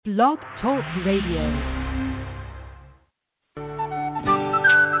Blog Talk Radio.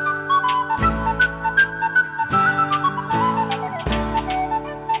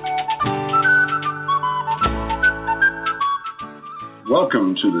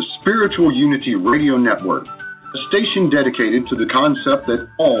 Welcome to the Spiritual Unity Radio Network, a station dedicated to the concept that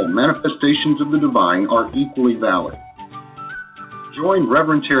all manifestations of the divine are equally valid. Join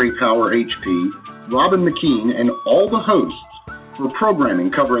Reverend Terry Power HP, Robin McKean, and all the hosts for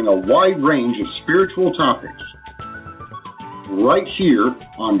programming covering a wide range of spiritual topics, right here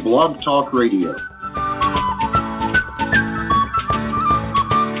on Blog Talk Radio.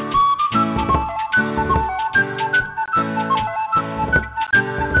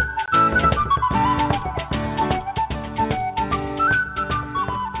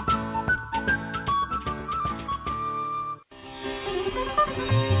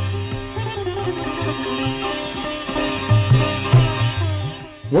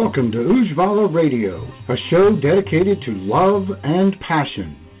 Welcome to Ujjvala Radio, a show dedicated to love and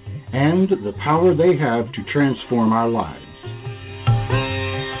passion, and the power they have to transform our lives.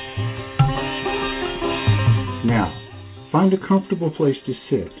 Now, find a comfortable place to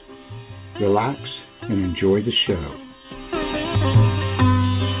sit, relax, and enjoy the show.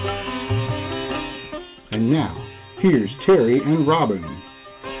 And now, here's Terry and Robin.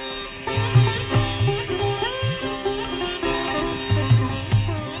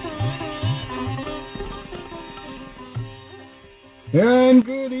 And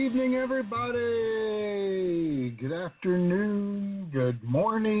good evening, everybody. Good afternoon, good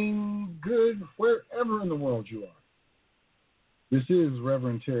morning, good wherever in the world you are. This is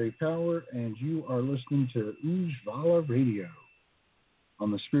Reverend Terry Power, and you are listening to Ujjvala Radio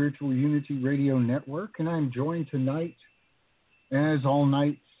on the Spiritual Unity Radio Network. And I'm joined tonight, as all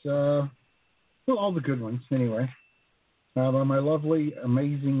nights, all the good ones anyway, by my lovely,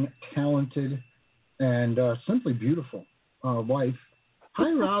 amazing, talented, and simply beautiful wife. Hi,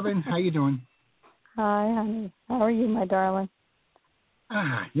 Robin. How you doing? Hi, honey. How are you, my darling?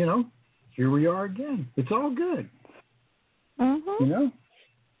 Here we are again. It's all good. Mm-hmm.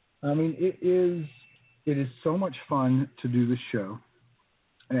 I mean, it is so much fun to do this show,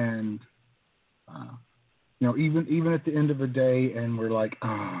 and even at the end of the day, and we're like,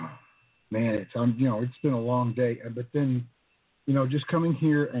 man, it's been a long day, but then, just coming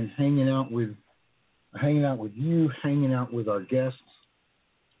here and hanging out with you, hanging out with our guests,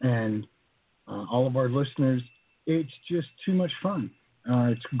 and all of our listeners, it's just too much fun.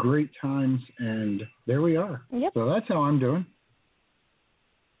 It's great times, and there we are. Yep. So that's how I'm doing.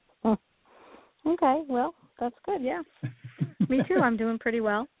 Okay, well, that's good, yeah. Me too, I'm doing pretty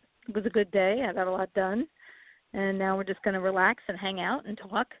well. It was a good day. I got a lot done, and now we're just going to relax and hang out and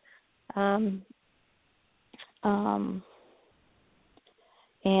talk. And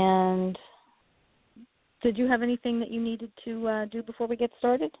did you have anything that you needed to do before we get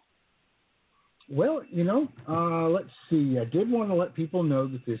started? Well, let's see. I did want to let people know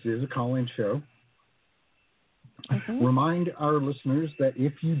that this is a call-in show. Mm-hmm. Remind our listeners that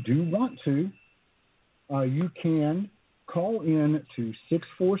if you do want to, you can call in to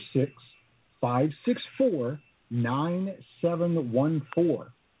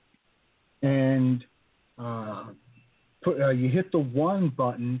 646-564-9714. And you hit the 1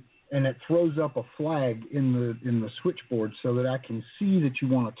 button, and it throws up a flag in the switchboard so that I can see that you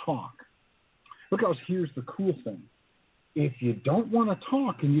want to talk. Because here's the cool thing. If you don't want to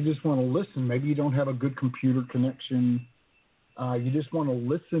talk and you just want to listen, maybe you don't have a good computer connection, you just want to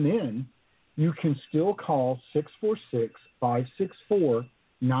listen in, you can still call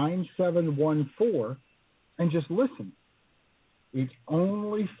 646-564-9714 and just listen. It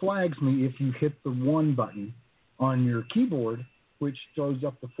only flags me if you hit the 1 button on your keyboard, which throws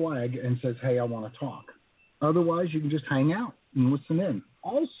up the flag and says, hey, I want to talk. Otherwise, you can just hang out and listen in.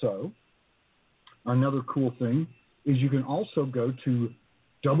 Also, another cool thing is you can also go to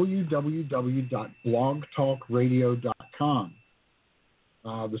www.blogtalkradio.com.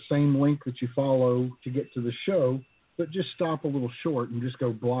 The same link that you follow to get to the show, but just stop a little short and just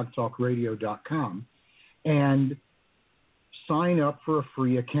go blogtalkradio.com and sign up for a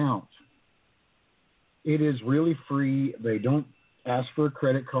free account. It is really free. They don't ask for a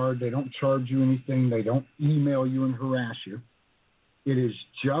credit card. They don't charge you anything. They don't email you and harass you. It is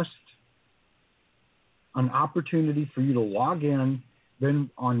just an opportunity for you to log in.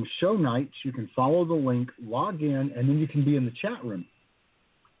 Then on show nights, you can follow the link, log in, and then you can be in the chat room.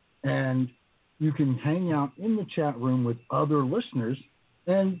 And you can hang out in the chat room with other listeners,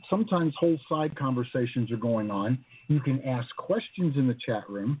 and sometimes whole side conversations are going on. You can ask questions in the chat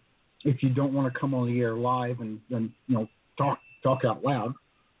room if you don't want to come on the air live and talk out loud.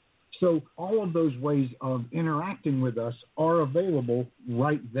 So all of those ways of interacting with us are available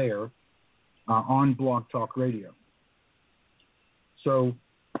right there on Blog Talk Radio. So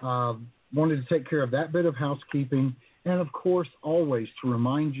wanted to take care of that bit of housekeeping. And, of course, always to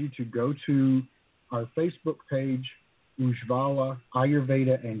remind you to go to our Facebook page, Ujjvala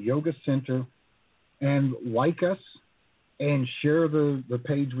Ayurveda and Yoga Center, and like us and share the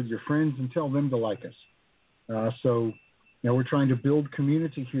page with your friends and tell them to like us. So, we're trying to build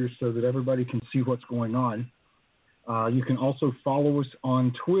community here so that everybody can see what's going on. You can also follow us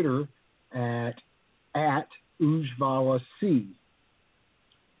on Twitter at Ujjvala YC.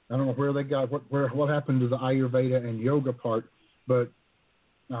 I don't know where they got what happened to the Ayurveda and yoga part, but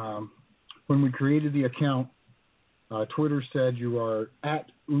when we created the account, Twitter said you are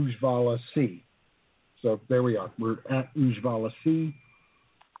at Ujjvala YC. So there we are. We're at Ujjvala YC,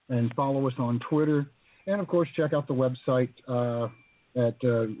 and follow us on Twitter. And, of course, check out the website at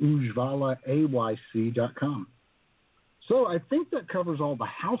ujjallaayc.com. So I think that covers all the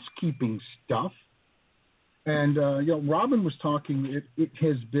housekeeping stuff. And, Robin was talking, it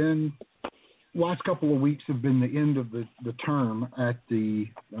has been, last couple of weeks have been the end of the term at the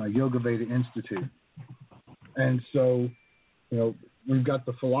Yoga Veda Institute. And so, we've got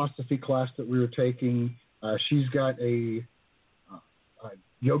the philosophy class that we were taking. She's got a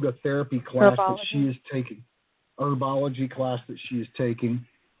yoga therapy class that she is taking, herbology class that she is taking.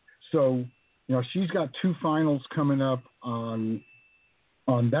 So, she's got 2 finals coming up on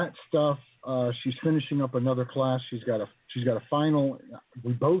that stuff. She's finishing up another class. She's got a final.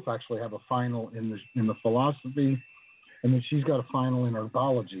 We both actually have a final in the philosophy, and then she's got a final in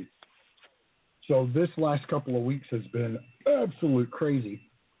herbology. So this last couple of weeks has been absolute crazy,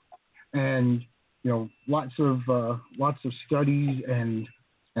 and lots of studies and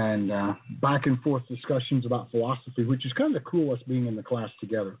back and forth discussions about philosophy, which is kind of cool, us being in the class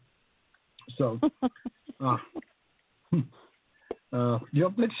together. So,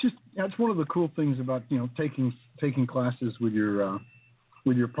 that's one of the cool things about taking classes with your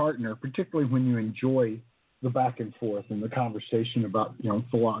partner, particularly when you enjoy the back and forth and the conversation about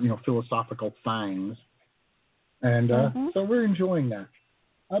philosophical things, and so we're enjoying that.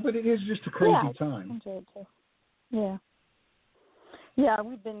 But it is just a crazy time. I enjoyed it too. Yeah,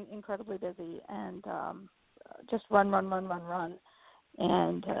 we've been incredibly busy and just run.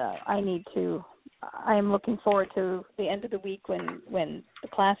 And I am looking forward to the end of the week when the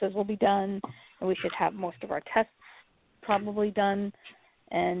classes will be done, and we should have most of our tests probably done.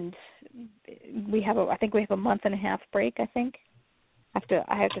 And I think we have a month and a half break. I think I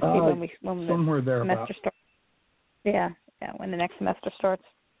have to see when somewhere the semester starts. Yeah, when the next semester starts.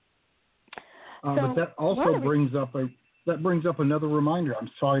 But that also brings up another reminder.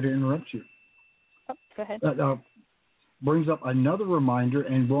 I'm sorry to interrupt you. Oh, go ahead. That brings up another reminder,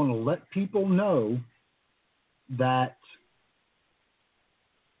 and we want to let people know that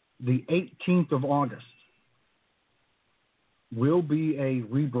the 18th of August will be a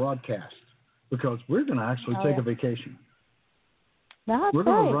rebroadcast because we're going to actually take a vacation. We're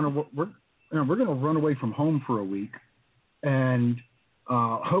going to run away from home for a week, and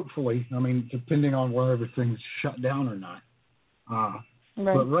hopefully, depending on whether everything's shut down or not.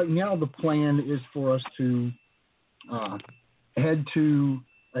 But right now, the plan is for us to head to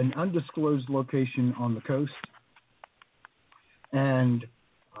an undisclosed location on the coast and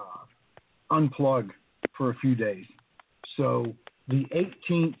unplug for a few days. So the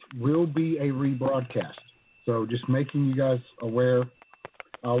 18th will be a rebroadcast. So just making you guys aware.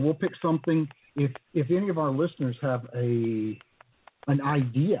 We'll pick something. If any of our listeners have an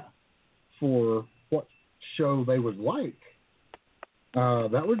idea for what show they would like,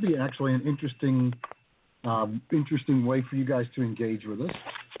 that would be actually an interesting way for you guys to engage with us.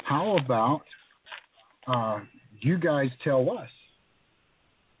 How about you guys tell us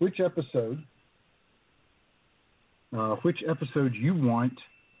which episode you want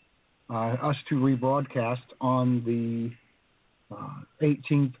us to rebroadcast on the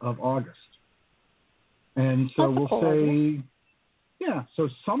 18th of August. And so we'll say, so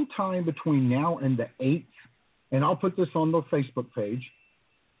sometime between now and the 8th, and I'll put this on the Facebook page,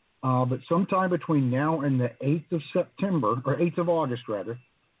 but sometime between now and the 8th of September, or 8th of August, rather,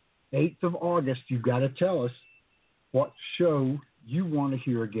 8th of August, you've got to tell us what show you want to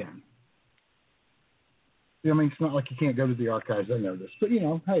hear again. It's not like you can't go to the archives. I know this, but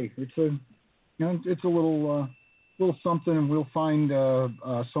hey, it's a little something, and we'll find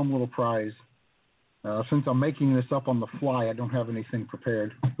some little prize. Since I'm making this up on the fly, I don't have anything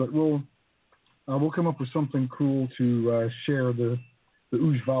prepared, but we'll come up with something cool to share the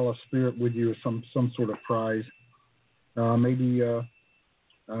Ujjvala spirit with you, or some sort of prize. Maybe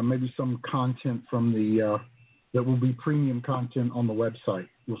maybe some content from that will be premium content on the website.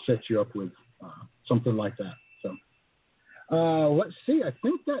 We'll set you up with something like that. So let's see. I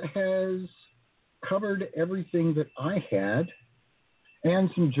think that has covered everything that I had and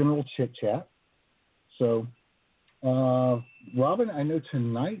some general chit-chat. So, Robin, I know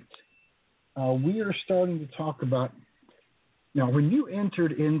tonight we are starting to talk about, now when you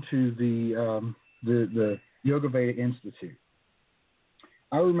entered into the Ayurveda Institute,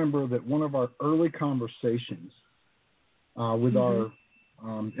 I remember that one of our early conversations with our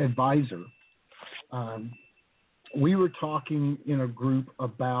advisor, we were talking in a group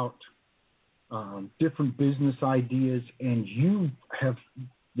about different business ideas, and you have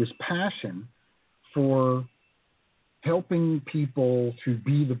this passion for helping people to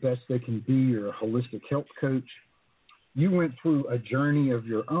be the best they can be. You're a holistic health coach. You went through a journey of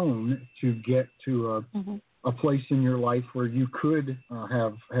your own to get to a place in your life where you could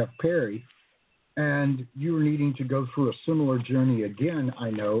have Perry, and you were needing to go through a similar journey again,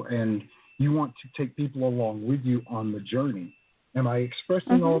 I know, and you want to take people along with you on the journey. Am I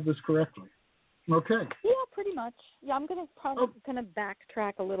expressing all of this correctly? Okay. Yeah, pretty much. Yeah, I'm going to probably kind of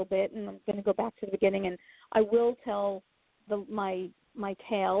backtrack a little bit, and I'm going to go back to the beginning, and I will tell my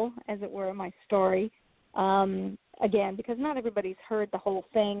tale, as it were, my story, again, because not everybody's heard the whole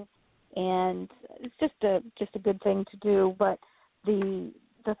thing, and it's just a good thing to do. But the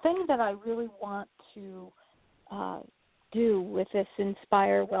thing that I really want to do with this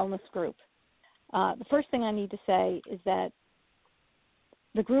Inspire Wellness group, the first thing I need to say is that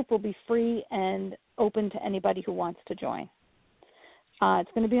the group will be free and open to anybody who wants to join.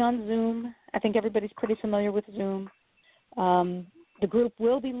 It's going to be on Zoom. I think everybody's pretty familiar with Zoom. The group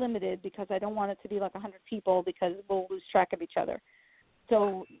will be limited because I don't want it to be like 100 people because we'll lose track of each other.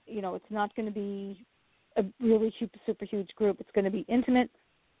 So, it's not going to be a really super huge group. It's going to be intimate.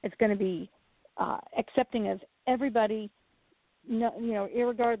 It's going to be accepting of everybody,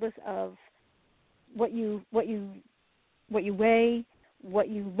 irregardless of what you weigh, what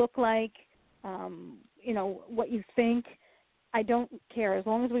you look like, what you think. I don't care, as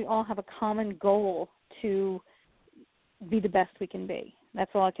long as we all have a common goal to be the best we can be.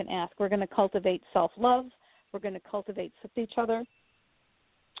 That's all I can ask. We're going to cultivate self-love. We're going to cultivate with each other.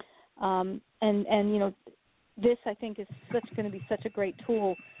 This, I think, is going to be such a great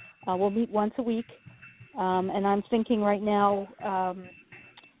tool. We'll meet once a week, and I'm thinking right now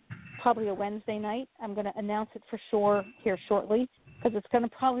probably a Wednesday night. I'm going to announce it for sure here shortly, because it's going to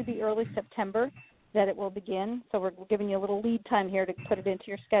probably be early September that it will begin. So we're giving you a little lead time here to put it into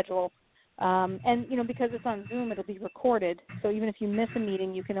your schedule. And, because it's on Zoom, it'll be recorded. So even if you miss a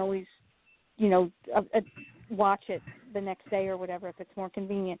meeting, you can always, watch it the next day or whatever if it's more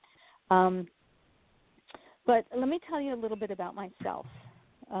convenient. But let me tell you a little bit about myself.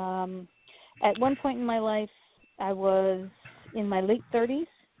 At one point in my life, I was in my late 30s.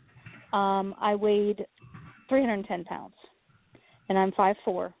 I weighed 310 pounds, and I'm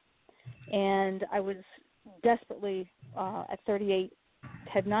 5'4". And I was desperately, at 38,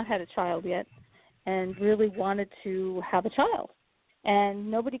 had not had a child yet, and really wanted to have a child.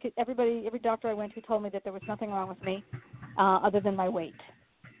 And every doctor I went to told me that there was nothing wrong with me other than my weight.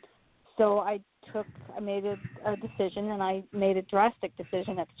 So I made a decision, and I made a drastic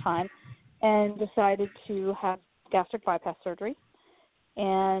decision at the time, and decided to have gastric bypass surgery.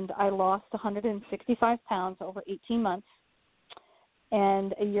 And I lost 165 pounds over 18 months.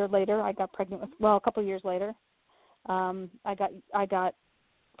 And a year later, I got pregnant a couple of years later, I got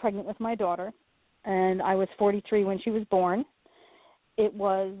pregnant with my daughter, and I was 43 when she was born. It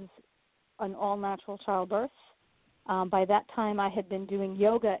was an all-natural childbirth. By that time, I had been doing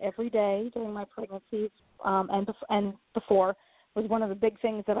yoga every day during my pregnancies, and before. Was one of the big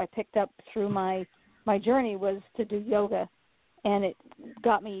things that I picked up through my journey was to do yoga. And it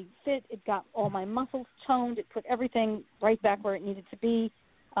got me fit. It got all my muscles toned. It put everything right back where it needed to be.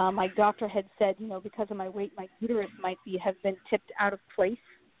 My doctor had said, because of my weight, my uterus might have been tipped out of place.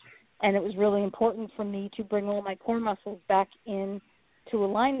 And it was really important for me to bring all my core muscles back into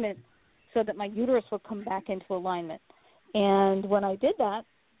alignment so that my uterus would come back into alignment. And when I did that,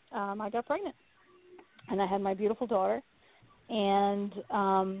 I got pregnant. And I had my beautiful daughter and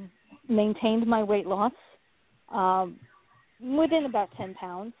maintained my weight loss. Within about 10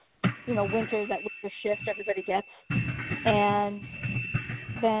 pounds, that winter shift everybody gets. And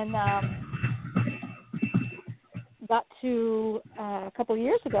then got to a couple of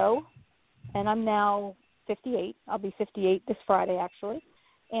years ago, and I'm now 58. I'll be 58 this Friday, actually.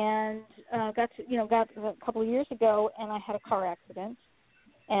 And got a couple of years ago, and I had a car accident.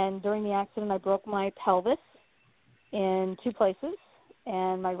 And during the accident, I broke my pelvis in 2 places.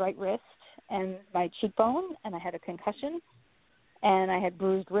 and my right wrist and my cheekbone, and I had a concussion, and I had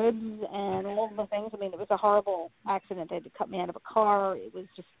bruised ribs and all of the things. I mean, it was a horrible accident. They had to cut me out of a car. It was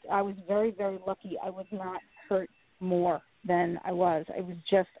just, I was very, very lucky. I was not hurt more than I was. It was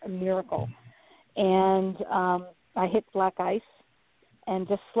just a miracle. And I hit black ice and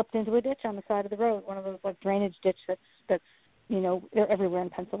just slipped into a ditch on the side of the road, one of those like drainage ditch that's you know, they're everywhere in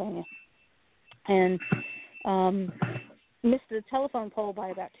Pennsylvania. And missed the telephone pole by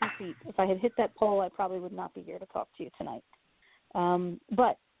about 2 feet. If I had hit that pole, I probably would not be here to talk to you tonight.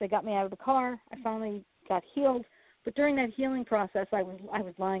 But they got me out of the car. I finally got healed. But during that healing process, I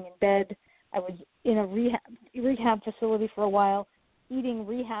was lying in bed. I was in a rehab facility for a while, eating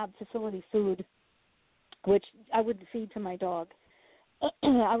rehab facility food, which I would feed to my dog.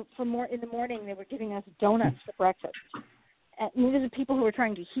 In the morning, they were giving us donuts for breakfast. And these are people who are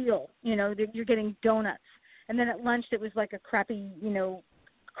trying to heal. You know, you're getting donuts. And then at lunch, it was like a crappy, you know,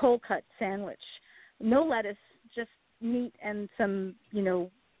 cold cut sandwich. No lettuce, just meat and some, you know,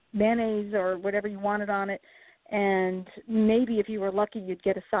 mayonnaise or whatever you wanted on it. And maybe if you were lucky, you'd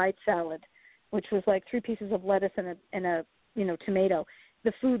get a side salad, which was like 3 pieces of lettuce and a you know, tomato.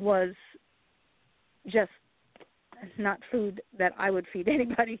 The food was just not food that I would feed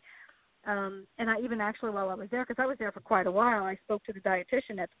anybody. And I even actually, while I was there, because I was there for quite a while, I spoke to the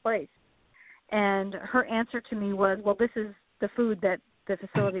dietitian at the place. And her answer to me was, well, this is the food that the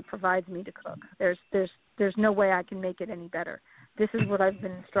facility provides me to cook. There's no way I can make it any better. This is what I've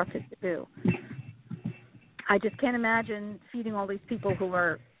been instructed to do. I just can't imagine feeding all these people who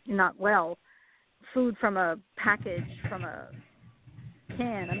are not well food from a package, from a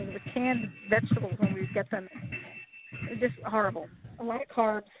can. I mean, it was canned vegetables when we would get them. It was just horrible. A lot of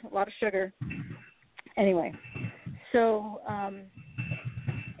carbs, a lot of sugar. Anyway, so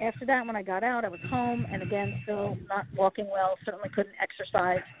after that, when I got out, I was home, and again, still not walking well, certainly couldn't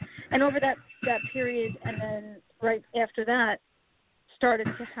exercise. And over that period, and then right after that, started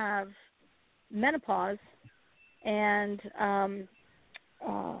to have menopause and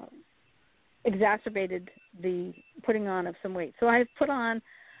exacerbated the putting on of some weight. So I've put on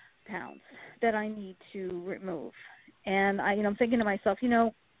pounds that I need to remove. And I'm thinking to myself,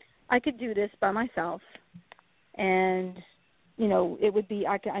 I could do this by myself, and it would be,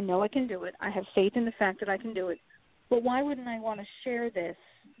 I know I can do it. I have faith in the fact that I can do it. But why wouldn't I want to share this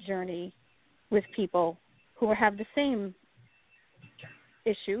journey with people who have the same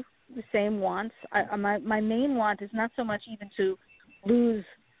issue, the same wants? My main want is not so much even to lose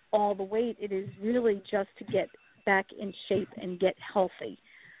all the weight. It is really just to get back in shape and get healthy.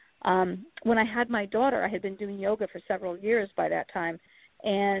 When I had my daughter, I had been doing yoga for several years by that time,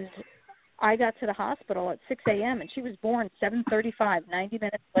 and I got to the hospital at 6 a.m., and she was born 7:35, 90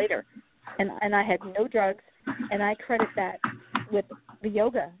 minutes later, and I had no drugs, and I credit that with the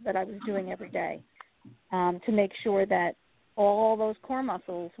yoga that I was doing every day to make sure that all those core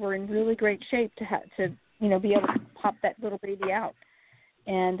muscles were in really great shape to be able to pop that little baby out.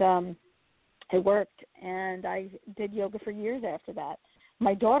 And it worked, and I did yoga for years after that.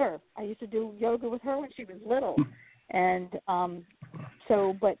 My daughter, I used to do yoga with her when she was little, and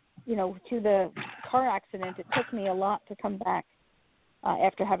but to the car accident, it took me a lot to come back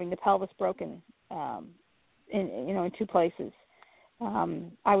after having the pelvis broken in 2 places.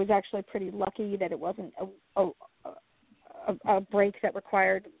 I was actually pretty lucky that it wasn't a break that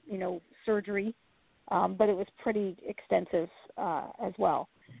required surgery, but it was pretty extensive as well.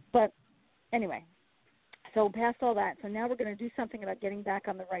 But anyway, so past all that, so now we're going to do something about getting back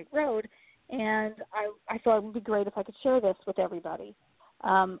on the right road, and I thought it would be great if I could share this with everybody.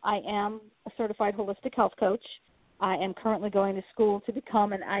 I am a certified holistic health coach. I am currently going to school to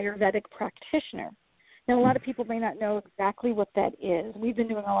become an Ayurvedic practitioner. Now, a lot of people may not know exactly what that is. We've been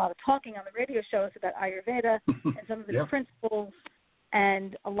doing a lot of talking on the radio shows about Ayurveda and some of the principles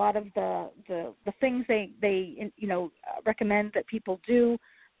and a lot of the things they recommend that people do.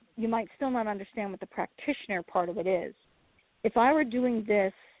 You might still not understand what the practitioner part of it is. If I were doing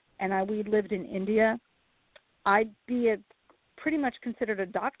this and we lived in India, I'd be pretty much considered a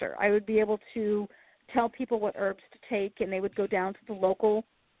doctor. I would be able to tell people what herbs to take, and they would go down to the local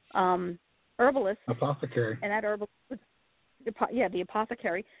herbalist. Apothecary. And that herbalist the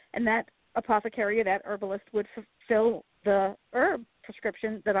apothecary. And that apothecary or that herbalist would fulfill the herb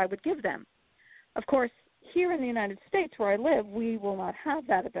prescription that I would give them. Of course, here in the United States where I live, we will not have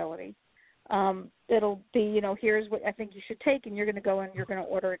that ability. It'll be, here's what I think you should take, and you're going to go and you're going to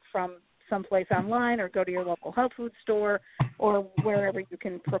order it from someplace online or go to your local health food store or wherever you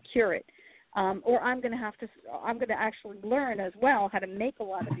can procure it. Or I'm going to actually learn as well how to make a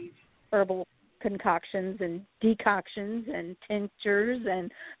lot of these herbal concoctions and decoctions and tinctures,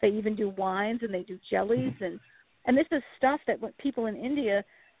 and they even do wines and they do jellies, and this is stuff that what people in India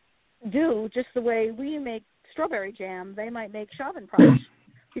do just the way we make strawberry jam. They might make Chyavanprash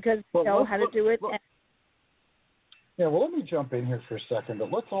because they know how to do it. Yeah, well, let me jump in here for a second,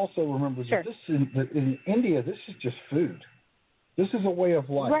 but let's also remember Sure. that in India, this is just food. This is a way of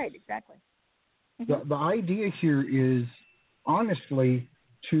life. Right, exactly. Mm-hmm. The idea here is, honestly,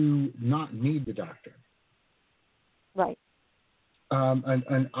 to not need the doctor. Right.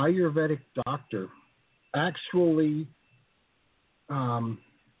 An Ayurvedic doctor actually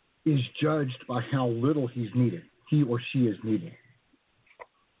is judged by how little he or she is needed.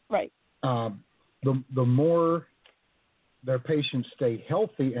 Right. The more their patients stay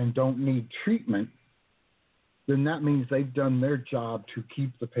healthy and don't need treatment, then that means they've done their job to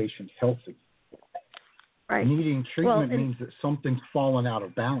keep the patient healthy. Right. Needing treatment means that something's fallen out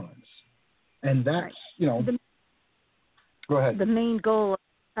of balance. And that's, right. Go ahead. The main goal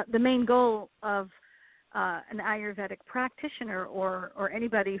of an Ayurvedic practitioner or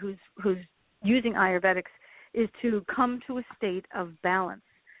anybody who's using Ayurvedics is to come to a state of balance.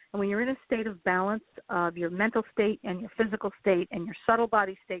 And when you're in a state of balance of your mental state and your physical state and your subtle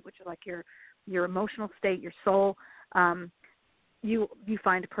body state, which is like your emotional state, your soul, you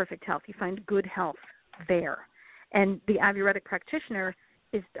find perfect health. You find good health there. And the Ayurvedic practitioner,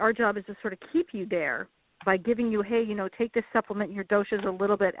 our job is to sort of keep you there by giving you, hey, take this supplement. Your dosha is a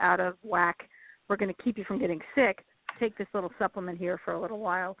little bit out of whack. We're going to keep you from getting sick. Take this little supplement here for a little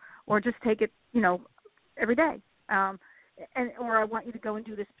while, or just take it, every day. Or I want you to go and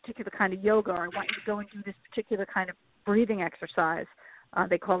do this particular kind of yoga, or I want you to go and do this particular kind of breathing exercise.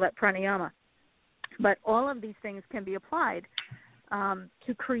 They call that pranayama. But all of these things can be applied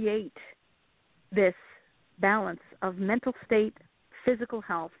to create this balance of mental state, physical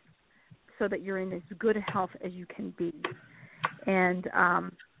health, so that you're in as good a health as you can be. And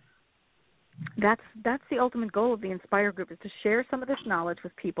that's the ultimate goal of the Inspire Group, is to share some of this knowledge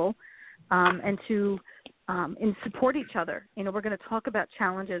with people and to and support each other. We're going to talk about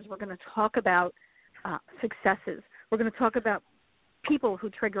challenges. We're going to talk about successes. We're going to talk about people who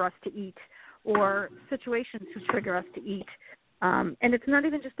trigger us to eat or situations who trigger us to eat. And it's not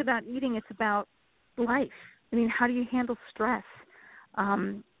even just about eating. It's about life. I mean, how do you handle stress?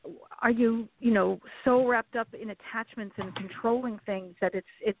 Are you, so wrapped up in attachments and controlling things that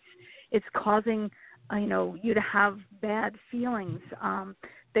it's causing, you to have bad feelings?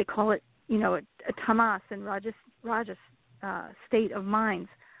 They call it, a tamas and rajas state of minds.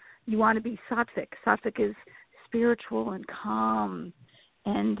 You want to be sattvic. Sattvic is spiritual and calm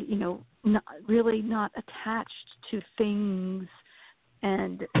and, really not attached to things.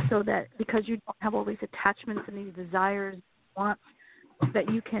 And so that because you don't have all these attachments and these desires, wants, that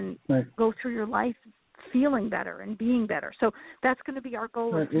you can go through your life feeling better and being better. So that's going to be our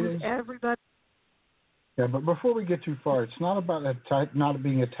goal with everybody. Yeah, but before we get too far, it's not about not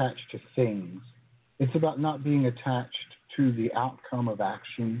being attached to things. It's about not being attached to the outcome of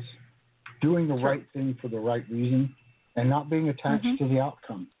actions, doing the right thing for the right reason, and not being attached to the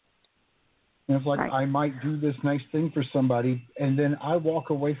outcome. And it's like I might do this nice thing for somebody, and then I walk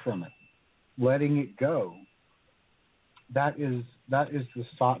away from it, letting it go. That is the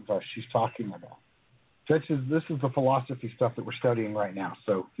sattva she's talking about. This is the philosophy stuff that we're studying right now.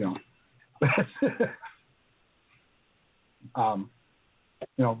 So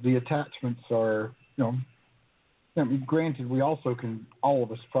the attachments are granted, we also can, all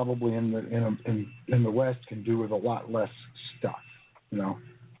of us probably in the West can do with a lot less stuff.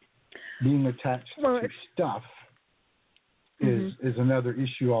 Being attached to stuff is another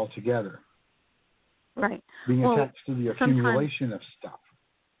issue altogether. Right. Being attached to the accumulation of stuff.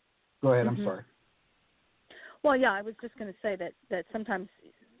 Go ahead. I'm sorry. Well, yeah, I was just going to say that sometimes,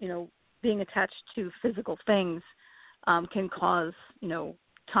 being attached to physical things can cause,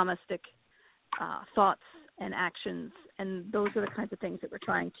 tamasic thoughts and actions, and those are the kinds of things that we're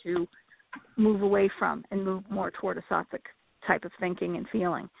trying to move away from and move more toward a sattvic type of thinking and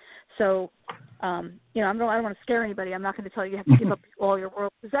feeling. So, I don't want to scare anybody. I'm not going to tell you have to give up all your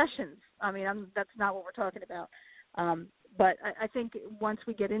world possessions. I mean, that's not what we're talking about. But I think once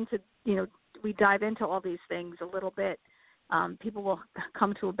we get into, we dive into all these things a little bit, people will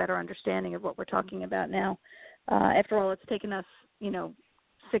come to a better understanding of what we're talking about now. After all, it's taken us,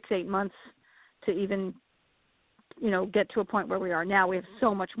 6-8 months to even, get to a point where we are now. We have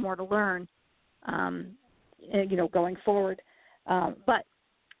so much more to learn, going forward. But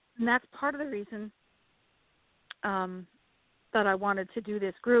that's part of the reason that I wanted to do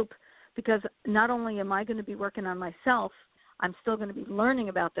this group, because not only am I going to be working on myself, I'm still going to be learning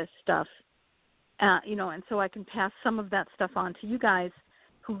about this stuff and so I can pass some of that stuff on to you guys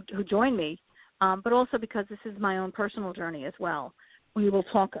who join me, but also because this is my own personal journey as well. We will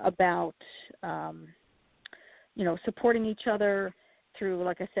talk about, supporting each other through,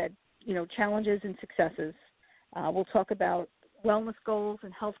 like I said, challenges and successes. We'll talk about wellness goals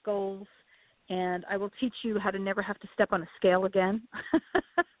and health goals, and I will teach you how to never have to step on a scale again,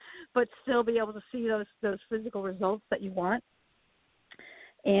 but still be able to see those physical results that you want.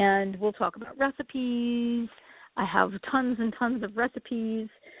 And we'll talk about recipes. I have tons and tons of recipes,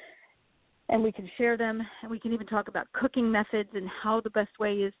 and we can share them. And we can even talk about cooking methods and how the best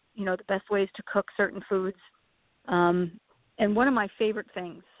way is, the best ways to cook certain foods. And one of my favorite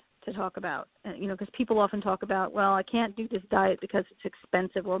things to talk about, because people often talk about, well, I can't do this diet because it's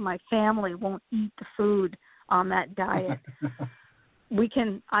expensive, or my family won't eat the food on that diet.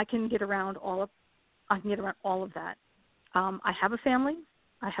 I can get around all of that. I have a family.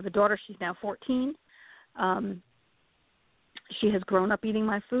 I have a daughter. She's now 14. She has grown up eating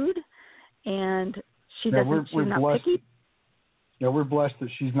my food, and she's not picky. Yeah, we're blessed that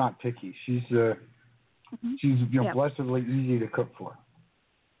she's not picky. She's blessedly easy to cook for.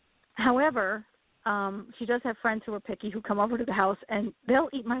 However, she does have friends who are picky who come over to the house and they'll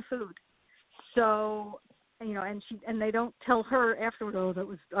eat my food. So, and they don't tell her afterward, oh, that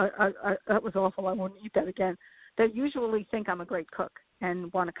was awful, I won't eat that again. They usually think I'm a great cook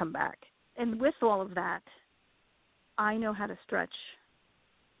and want to come back. And with all of that, I know how to stretch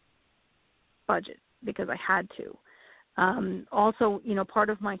budget because I had to. Also, part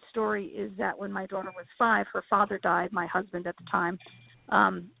of my story is that when my daughter was 5, her father died. My husband at the time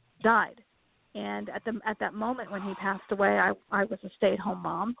died. And at that moment when he passed away, I was a stay-at-home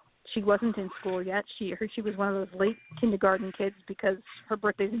mom. She wasn't in school yet. She was one of those late kindergarten kids because her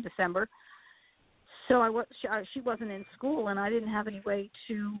birthday's in December. So she wasn't in school, and I didn't have any way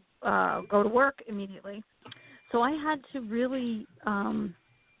to go to work immediately. So I had to really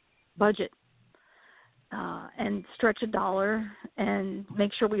budget and stretch a dollar and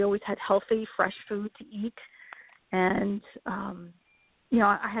make sure we always had healthy, fresh food to eat. And,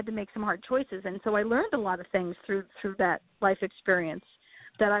 I had to make some hard choices. And so I learned a lot of things through that life experience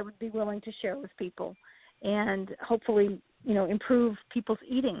that I would be willing to share with people and hopefully, improve people's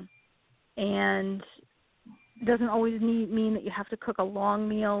eating. And it doesn't always mean that you have to cook a long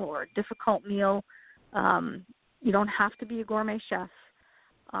meal or a difficult meal. You don't have to be a gourmet chef.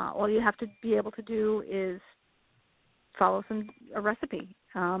 All you have to be able to do is follow a recipe.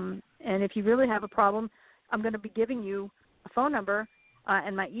 And if you really have a problem, I'm going to be giving you a phone number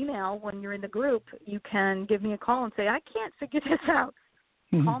and my email. When you're in the group, you can give me a call and say, I can't figure this out.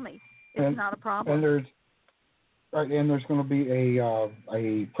 Call me. It's not a problem. And there's going to be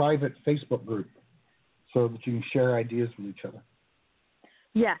a private Facebook group so that you can share ideas with each other.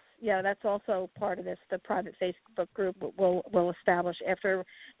 Yes. Yeah, that's also part of this. The private Facebook group will establish after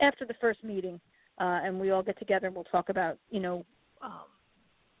the first meeting, and we all get together and we'll talk about the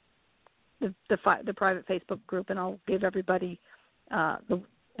private Facebook group, and I'll give everybody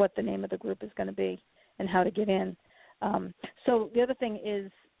what the name of the group is going to be and how to get in. So the other thing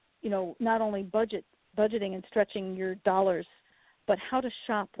is, not only budgeting and stretching your dollars, but how to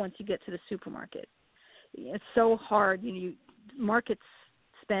shop once you get to the supermarket. It's so hard. Markets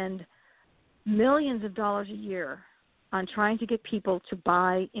spend millions of dollars a year on trying to get people to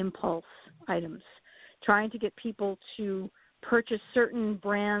buy impulse items, trying to get people to purchase certain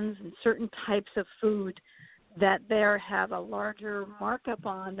brands and certain types of food that they have a larger markup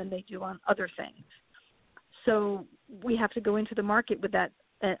on than they do on other things. So we have to go into the market with that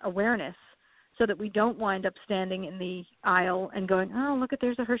awareness so that we don't wind up standing in the aisle and going, oh, look,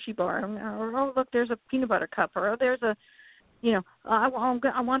 there's a Hershey bar, or oh, look, there's a peanut butter cup, or oh, there's a I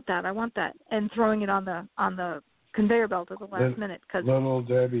want that, and throwing it on the conveyor belt at the last minute. Cause, Little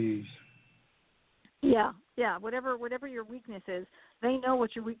Debbie's. Yeah, whatever your weakness is, they know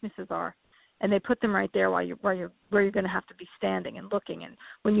what your weaknesses are, and they put them right there where you're going to have to be standing and looking. And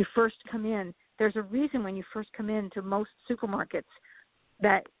when you first come in, there's a reason when you first come into most supermarkets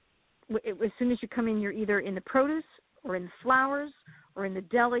that as soon as you come in, you're either in the produce or in the flowers or in the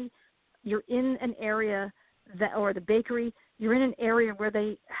deli. You're in an area or the bakery. You're in an area where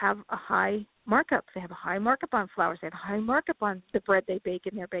they have a high markup. They have a high markup on flowers. They have a high markup on the bread they bake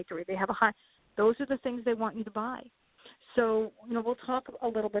in their bakery. They have a high. Those are the things they want you to buy. So, we'll talk a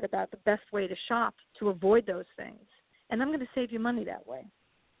little bit about the best way to shop to avoid those things. And I'm going to save you money that way.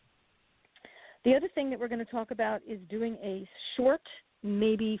 The other thing that we're going to talk about is doing a short,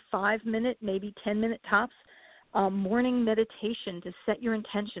 maybe 5-minute, maybe 10-minute tops, morning meditation to set your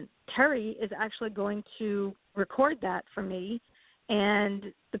intention. Terry is actually going to record that for me,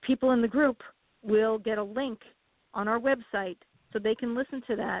 and the people in the group will get a link on our website so they can listen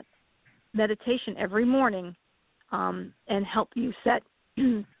to that meditation every morning and help you set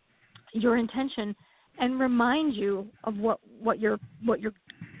your intention and remind you of what your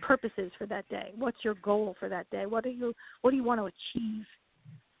purpose is for that day. What's your goal for that day? What do you want to achieve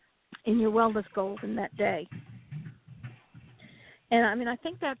in your wellness goals in that day? And I mean, I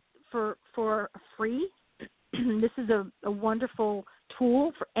think that for free, this is a wonderful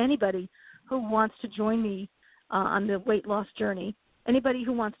tool for anybody who wants to join me on the weight loss journey. Anybody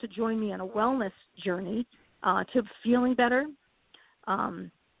who wants to join me on a wellness journey to feeling better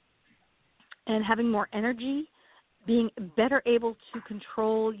and having more energy, being better able to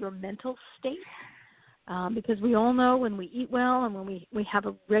control your mental state, because we all know when we eat well and when we have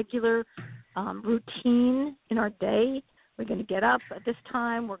a regular routine in our day, we're going to get up at this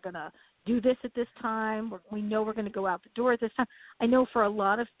time, we're going to do this at this time, we know we're going to go out the door at this time. I know for a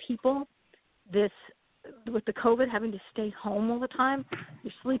lot of people, this with the COVID, having to stay home all the time,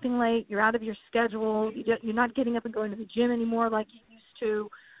 you're sleeping late, you're out of your schedule, you're not getting up and going to the gym anymore like you used to.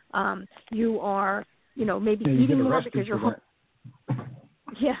 You are, maybe eating more because you're home.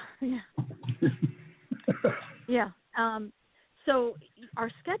 Yeah. Yeah. So our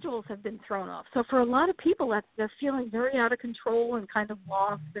schedules have been thrown off. So for a lot of people, they're feeling very out of control and kind of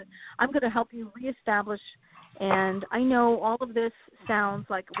lost. And I'm going to help you reestablish. And I know all of this sounds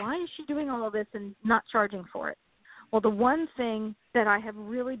like, why is she doing all of this and not charging for it? Well, the one thing that I have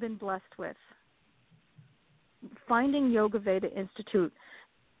really been blessed with, finding Yoga Veda Institute,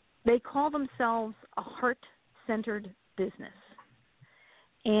 they call themselves a heart-centered business.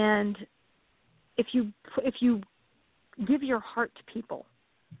 And if you give your heart to people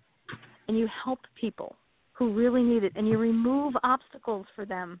and you help people who really need it and you remove obstacles for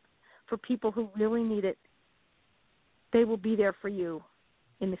them, for people who really need it, they will be there for you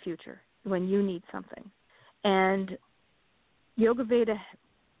in the future when you need something. And Yoga Veda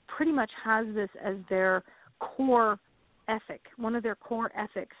pretty much has this as their core ethic, one of their core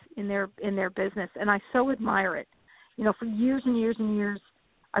ethics in their business, and I so admire it. For years and years and years,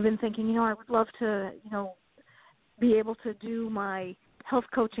 I've been thinking, I would love to, be able to do my health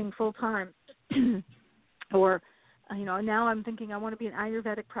coaching full time, or, now I'm thinking I want to be an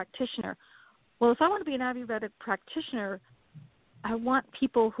Ayurvedic practitioner. Well, if I want to be an Ayurvedic practitioner, I want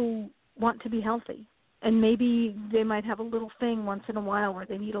people who want to be healthy. And maybe they might have a little thing once in a while where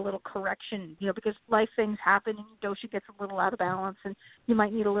they need a little correction, because life things happen and your dosha gets a little out of balance and you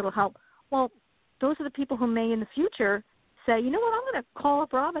might need a little help. Well, those are the people who may in the future say, you know what, I'm going to call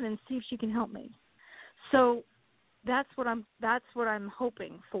up Robin and see if she can help me. So that's what I'm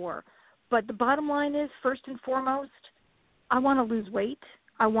hoping for. But the bottom line is, first and foremost, I want to lose weight.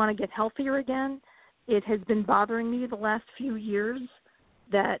 I want to get healthier again. It has been bothering me the last few years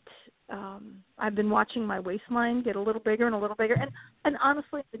that I've been watching my waistline get a little bigger and a little bigger. And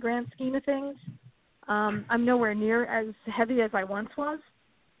honestly, in the grand scheme of things, I'm nowhere near as heavy as I once was.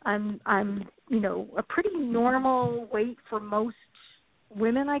 I'm a pretty normal weight for most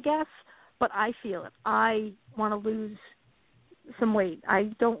women, I guess, but I feel it. I want to lose some weight.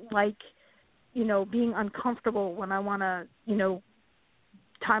 I don't like, being uncomfortable when I want to,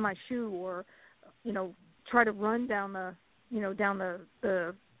 tie my shoe or, try to run down the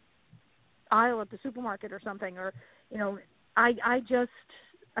aisle at the supermarket or something, or I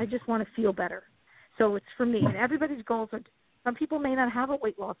just want to feel better. So it's for me, and everybody's goals are. Some people may not have a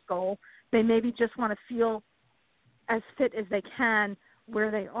weight loss goal. They maybe just want to feel as fit as they can where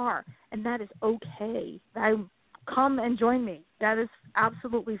they are, and that is okay. Come and join me. That is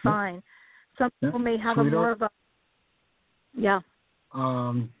absolutely fine. Some people may have a more of a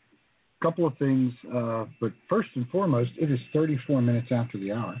couple of things, but first and foremost, it is 34 minutes after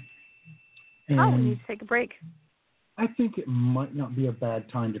the hour. And we need to take a break. I think it might not be a bad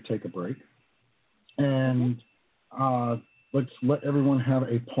time to take a break. And let's let everyone have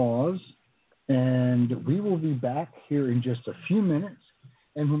a pause. And we will be back here in just a few minutes.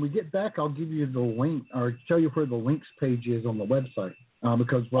 And when we get back, I'll give you the link or tell you where the links page is on the website.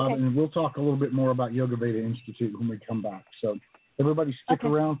 Because Robin, and we'll talk a little bit more about Yoga Veda Institute when we come back. So everybody stick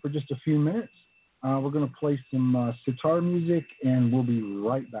around for just a few minutes. We're going to play some sitar music, and we'll be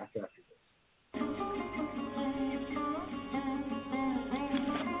right back after this.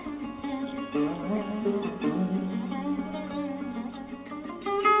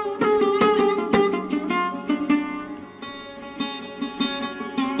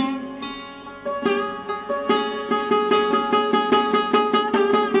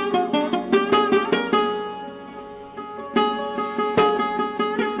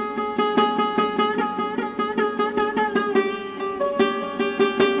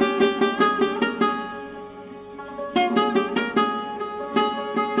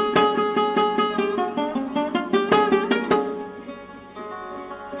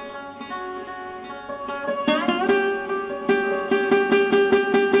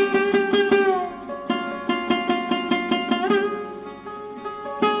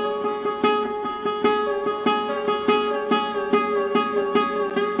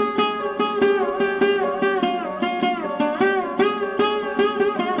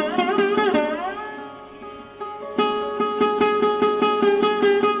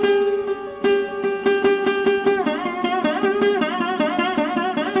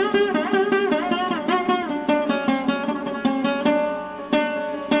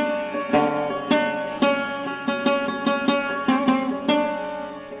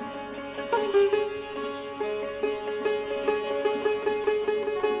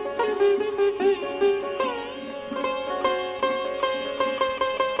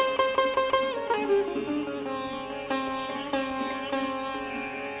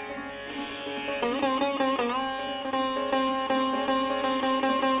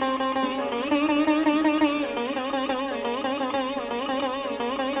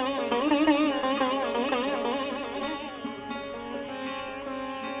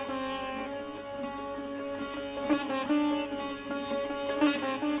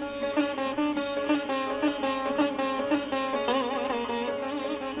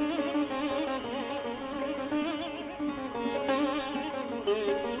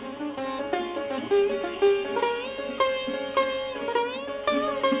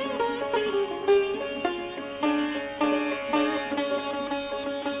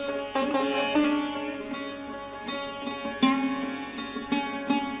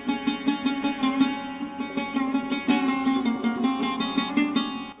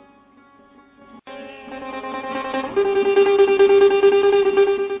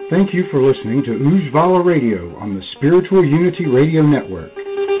 Thank you for listening to Ujjvala Radio on the Spiritual Unity Radio Network.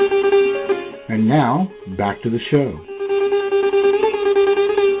 And now, back to the show.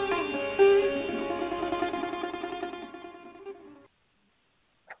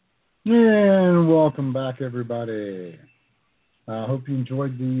 And welcome back, everybody. I hope you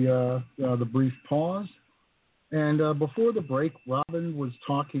enjoyed the brief pause. And before the break, Robin was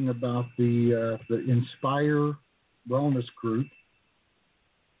talking about the Inspire Wellness Group,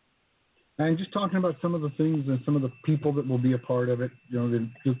 and just talking about some of the things and some of the people that will be a part of it. You know,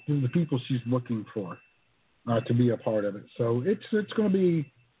 the people she's looking for to be a part of it. So it's going to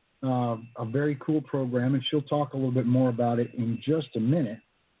be a very cool program, and she'll talk a little bit more about it in just a minute.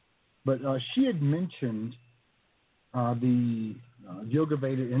 But she had mentioned the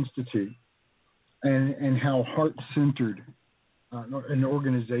Ayurveda Institute and how heart-centered an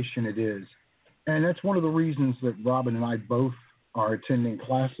organization it is. And that's one of the reasons that Robin and I both are attending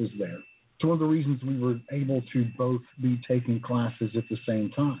classes there. It's one of the reasons we were able to both be taking classes at the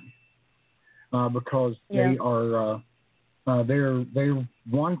same time, because they are they're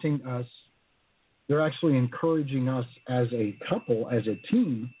wanting us. They're actually encouraging us as a couple, as a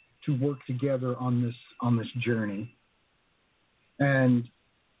team, to work together on this journey. And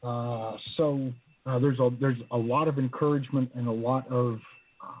so there's a lot of encouragement and a lot of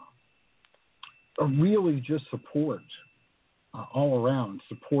really just support. All around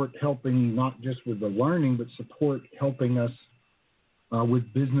support, helping not just with the learning, but support helping us with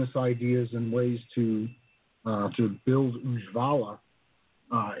business ideas and ways to build Ujjvala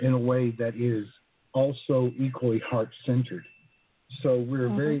in a way that is also equally heart-centered. So we're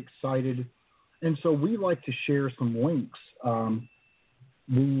very excited, and so we like to share some links. On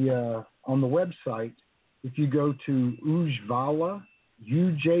the website, if you go to Ujjvala,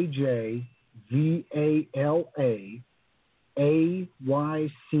 UJJVALA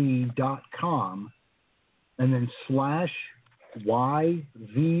AYC.com and then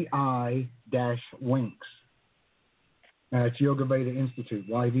 /YVI-links. It's Ayurveda Institute,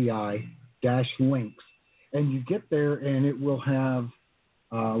 YVI-links. And you get there and it will have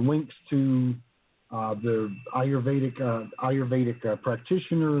links to the Ayurvedic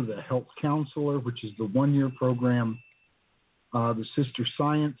practitioner, the health counselor, which is the 1-year program, the Sister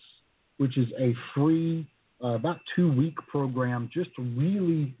Science, which is a free about 2-week program just to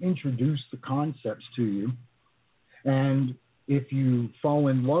really introduce the concepts to you. And if you fall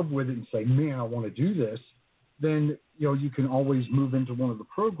in love with it and say, man, I want to do this, then you can always move into one of the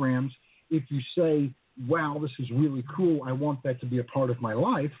programs. If you say, wow, this is really cool, I want that to be a part of my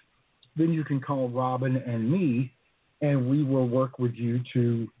life, then you can call Robin and me, and we will work with you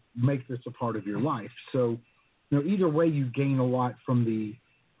to make this a part of your life. So, either way, you gain a lot from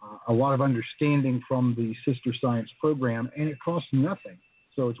a lot of understanding from the Sister Science program, and it costs nothing.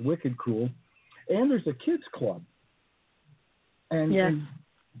 So it's wicked cool. And there's a kids club. And,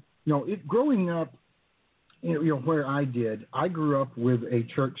 growing up, where I grew up with a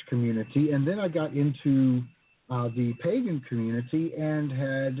church community, and then I got into the pagan community and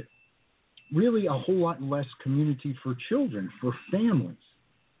had really a whole lot less community for children, for families.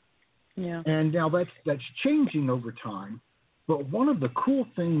 Yeah. And now that's changing over time. But one of the cool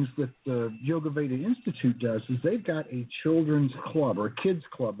things that the Ayurveda Institute does is they've got a children's club, or a kids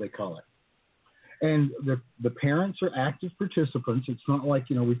club, they call it. And the parents are active participants. It's not like,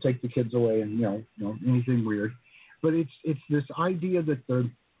 we take the kids away and, anything weird. But it's this idea that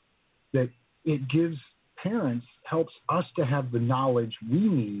it gives parents, helps us to have the knowledge we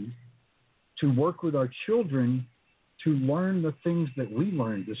need to work with our children to learn the things that we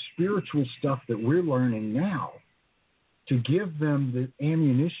learned, the spiritual stuff that we're learning now, to give them the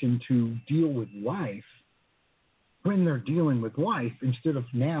ammunition to deal with life when they're dealing with life instead of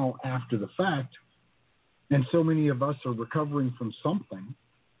now after the fact. And so many of us are recovering from something,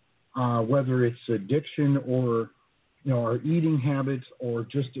 whether it's addiction or, our eating habits or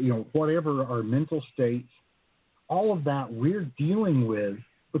just, whatever our mental states, all of that we're dealing with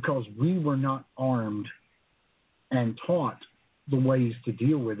because we were not armed and taught the ways to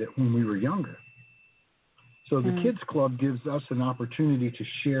deal with it when we were younger. So the Kids Club gives us an opportunity to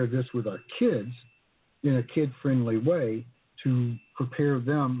share this with our kids in a kid-friendly way to prepare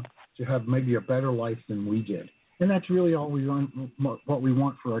them to have maybe a better life than we did. And that's really all we want, what we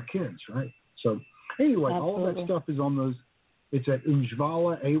want for our kids, right? So anyway, all of that stuff is on those. It's at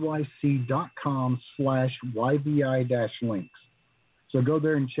ujjallaayc.com/YBI-links. So go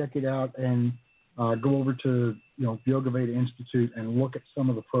there and check it out, and go over to Yoga Veda Institute and look at some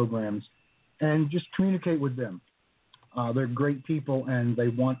of the programs and just communicate with them. They're great people, and they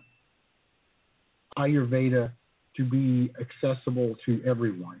want Ayurveda to be accessible to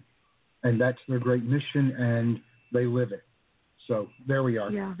everyone. And that's their great mission, and they live it. So there we are.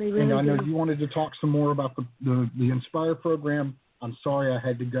 Yeah, they really and I know do. you wanted to talk some more about the Inspire program. I'm sorry I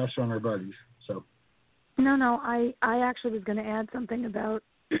had to gush on our buddies. So. No, I actually was going to add something about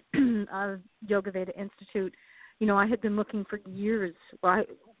Yoga Veda Institute. I had been looking for years. Well,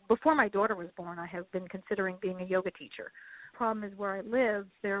 before my daughter was born, I have been considering being a yoga teacher. Problem is, where I lived,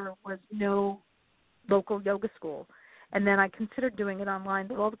 there was no local yoga school. And then I considered doing it online,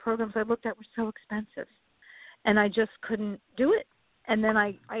 but all the programs I looked at were so expensive. And I just couldn't do it. And then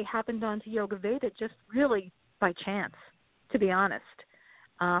I happened onto Yoga Veda just really by chance, to be honest.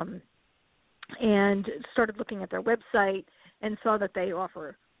 And started looking at their website and saw that they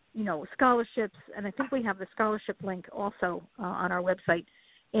offer, scholarships. And I think we have the scholarship link also on our website.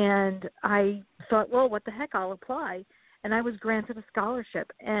 And I thought, well, what the heck, I'll apply. And I was granted a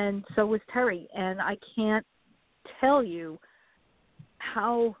scholarship, and so was Terry. And I can't tell you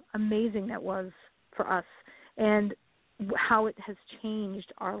how amazing that was for us and how it has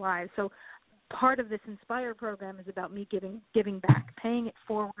changed our lives. So part of this Inspire program is about me giving back, paying it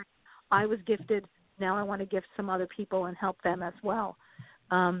forward. I was gifted. Now I want to gift some other people and help them as well.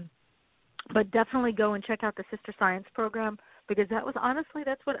 But definitely go and check out the Sister Science program, because that's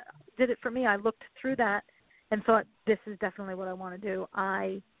what did it for me. I looked through that and thought, this is definitely what I want to do.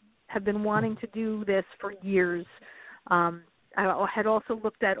 I have been wanting to do this for years. I had also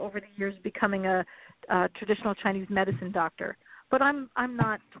looked at, over the years, becoming a traditional Chinese medicine doctor. But I'm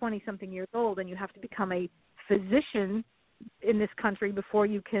not 20-something years old, and you have to become a physician in this country before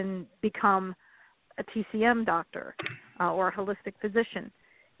you can become a TCM doctor or a holistic physician.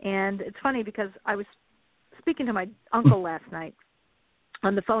 And it's funny, because I was speaking to my uncle last night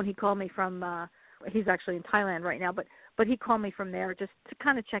on the phone. He called me from he's actually in Thailand right now, but he called me from there just to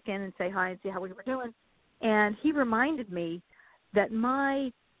kind of check in and say hi and see how we were doing. And he reminded me that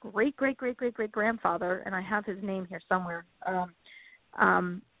my great-great-great-great-great-grandfather, and I have his name here somewhere,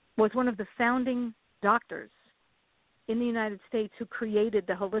 was one of the founding doctors in the United States who created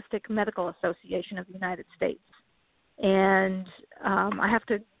the Holistic Medical Association of the United States. And I have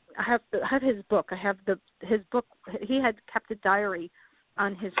his book. His book. He had kept a diary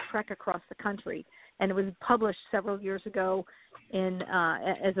on his trek across the country, and it was published several years ago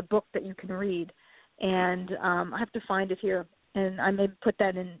as a book that you can read. And I have to find it here, and I may put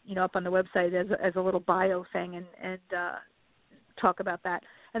that in, up on the website as a little bio thing, and talk about that.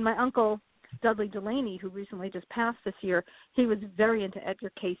 And my uncle, Dudley Delaney, who recently just passed this year, he was very into Edgar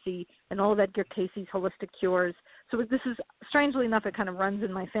Cayce and all of Edgar Cayce's holistic cures. So this is, strangely enough, it kind of runs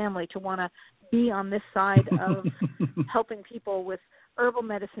in my family to want to be on this side of helping people with herbal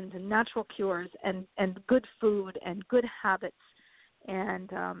medicines and natural cures and good food and good habits,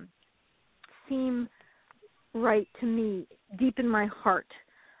 and seem right to me deep in my heart,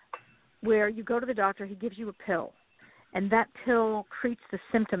 where you go to the doctor, he gives you a pill, and that pill treats the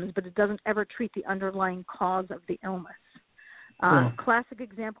symptoms, but it doesn't ever treat the underlying cause of the illness. Classic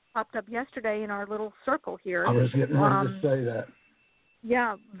example popped up yesterday in our little circle here. I was getting ready to say that.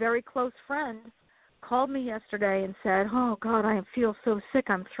 Yeah, very close friend called me yesterday and said, oh, God, I feel so sick.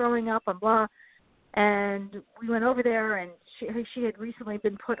 I'm throwing up and blah. And we went over there, and she had recently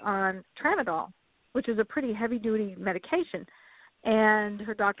been put on Tramadol, which is a pretty heavy-duty medication. And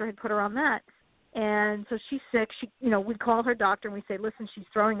her doctor had put her on that. And so she's sick. We call her doctor and we say, listen, she's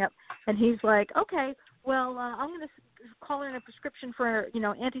throwing up. And he's like, okay, well, I'm going to call in a prescription for,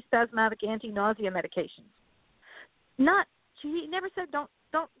 antispasmodic, anti-nausea medications. He never said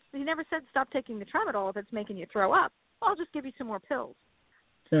he never said stop taking the Tramadol if it's making you throw up. I'll just give you some more pills.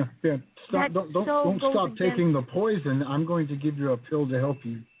 Yeah. Don't stop taking the poison. I'm going to give you a pill to help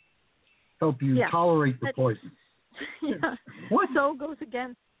you tolerate the poison. Yeah. What? So goes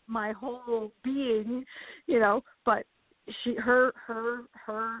against my whole being, but her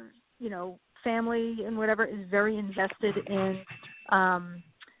family and whatever is very invested in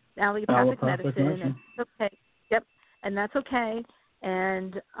allopathic medicine. And okay. Yep. And that's okay.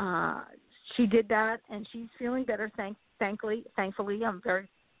 And she did that, and she's feeling better. Thankfully, I'm very,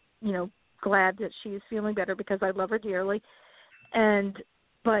 glad that she's feeling better because I love her dearly.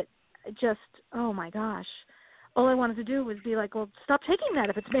 But just, oh my gosh, all I wanted to do was be like, well, stop taking that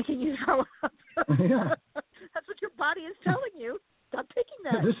if it's making you throw up. Yeah. That's what your body is telling you. Stop taking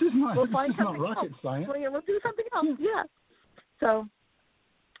that. This is not, we'll this find is not something rocket else. science. We'll do something else. Yeah.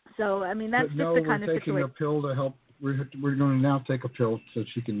 So I mean, that's but just the kind of situation. situation. A pill to help. We're going to now take a pill so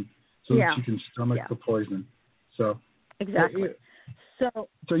she can stomach the poison. So exactly.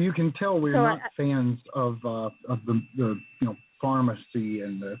 So you can tell we're not fans of the pharmacy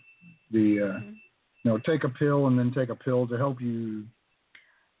and the take a pill and then take a pill to help you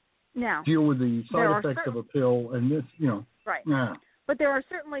deal with the side effects of a pill and this right. Nah. But there are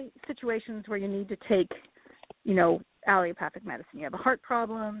certainly situations where you need to take allopathic medicine. You have a heart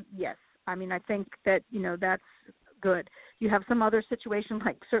problem, yes. I mean, I think that that's good. You have some other situations,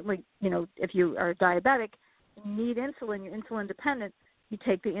 like certainly if you are diabetic, you need insulin, you're insulin dependent, you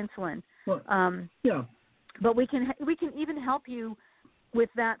take the insulin. Well, but we can even help you with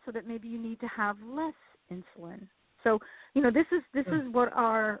that so that maybe you need to have less insulin. So this is what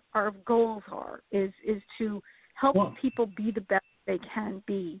our goals are is to help people be the best they can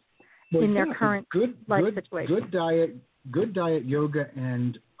be in their current life situation. Good diet, yoga,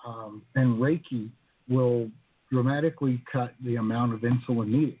 and Reiki will dramatically cut the amount of insulin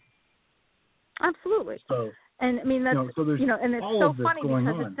needed. Absolutely. So, and I mean that's so there's and it's so funny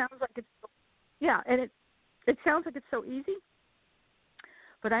because it sounds like it sounds like it's so easy.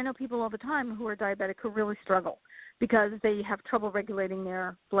 But I know people all the time who are diabetic who really struggle because they have trouble regulating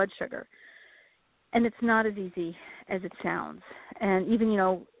their blood sugar. And it's not as easy as it sounds. And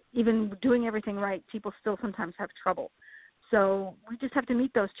even doing everything right, people still sometimes have trouble. So we just have to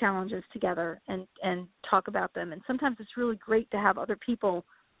meet those challenges together and talk about them. And sometimes it's really great to have other people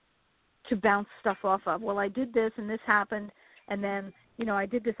to bounce stuff off of. Well, I did this and this happened, and then, I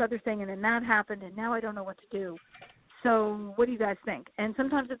did this other thing and then that happened, and now I don't know what to do. So what do you guys think? And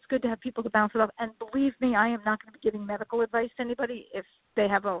sometimes it's good to have people to bounce it off. And believe me, I am not going to be giving medical advice to anybody. If they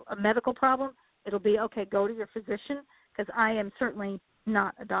have a medical problem, it'll be, okay, go to your physician, because I am certainly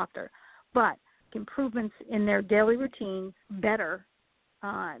not a doctor. But improvements in their daily routines better,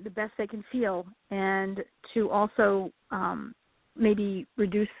 the best they can feel, and to also maybe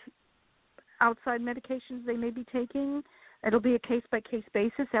reduce outside medications they may be taking. It'll be a case-by-case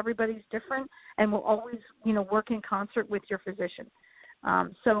basis. Everybody's different, and we'll always, work in concert with your physician. I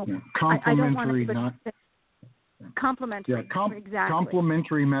don't want to complementary. Yeah, exactly.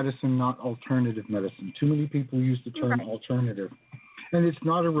 Complementary medicine, not alternative medicine. Too many people use the term alternative, and it's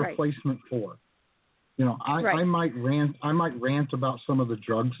not a replacement for. I might rant about some of the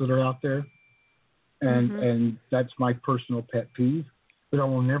drugs that are out there, and that's my personal pet peeve. But I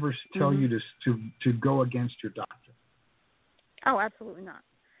will never tell you to go against your doctor. Oh, absolutely not.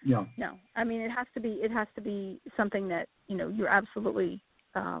 No. No. I mean, it has to be something that you're absolutely.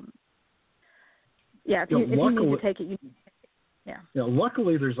 If you need to take it, you need to take it. Yeah.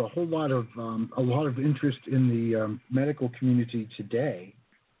 Luckily, there's a whole lot of interest in the medical community today.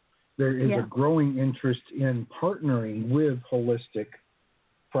 There is a growing interest in partnering with holistic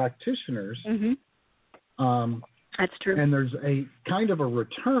practitioners. That's true. And there's a kind of a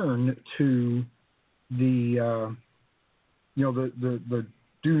return to the the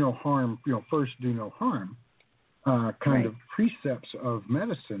do no harm, first do no harm kind of precepts of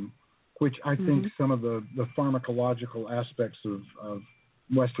medicine, which I think some of the pharmacological aspects of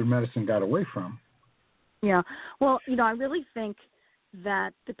Western medicine got away from. Yeah. Well, I really think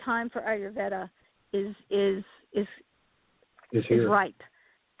that the time for Ayurveda is right.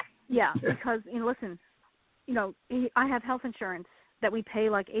 Yeah, because listen, I have health insurance that we pay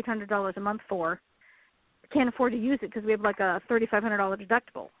like $800 a month for. Can't afford to use it because we have like a $3,500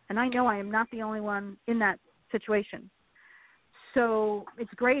 deductible, and I know I am not the only one in that situation. So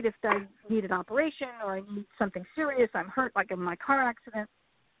it's great if I need an operation or I need something serious. I'm hurt, like in my car accident.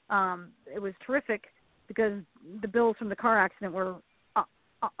 It was terrific because the bills from the car accident were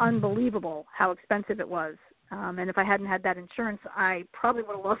unbelievable how expensive it was. And if I hadn't had that insurance, I probably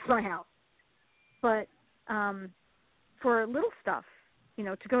would have lost my house. But for little stuff,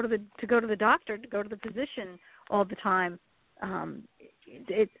 to go to the doctor, to go to the physician all the time,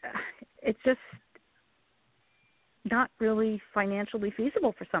 it's just not really financially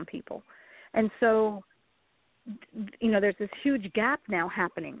feasible for some people. And so, there's this huge gap now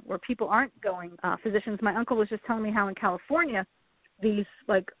happening where people aren't going physicians. My uncle was just telling me how in California, these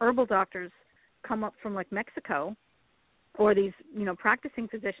like herbal doctors come up from like Mexico, or these, practicing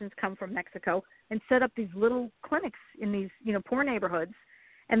physicians come from Mexico and set up these little clinics in these, poor neighborhoods,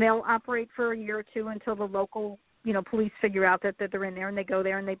 and they'll operate for a year or two until the local police figure out that they're in there, and they go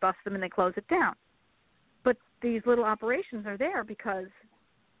there and they bust them and they close it down. But these little operations are there because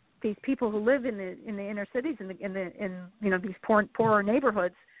these people who live in the inner cities in these poorer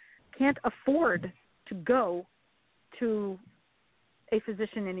neighborhoods can't afford to go to a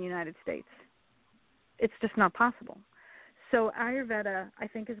physician in the United States. It's just not possible. So Ayurveda, I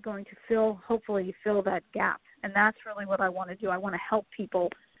think, is going to hopefully fill that gap, and that's really what I want to do. I want to help people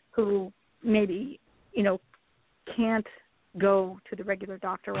who maybe, can't go to the regular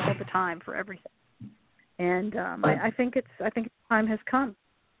doctor all the time for everything. And I think time has come.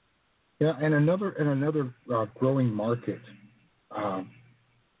 Yeah, and another growing market,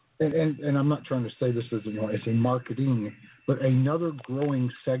 and I'm not trying to say this as a marketing, but another growing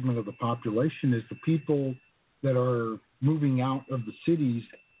segment of the population is the people that are moving out of the cities,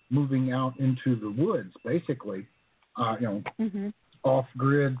 moving out into the woods, basically,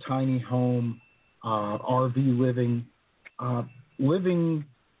 off-grid, tiny home, RV living, living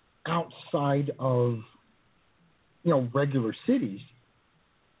outside of, regular cities.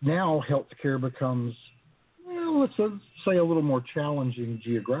 Now healthcare becomes, let's say, a little more challenging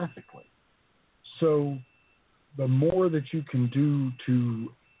geographically. So the more that you can do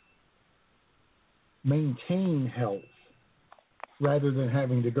to maintain health rather than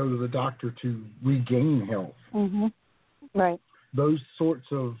having to go to the doctor to regain health. Mm-hmm. Right. Those sorts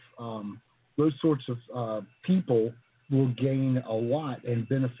of people will gain a lot and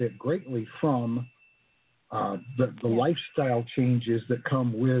benefit greatly from the lifestyle changes that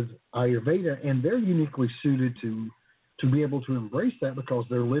come with Ayurveda, and they're uniquely suited to be able to embrace that because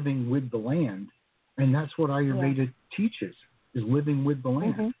they're living with the land, and that's what Ayurveda teaches, is living with the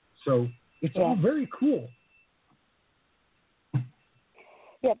land. Mm-hmm. So it's all very cool.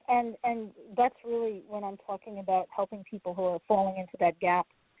 Yep, and that's really when I'm talking about helping people who are falling into that gap.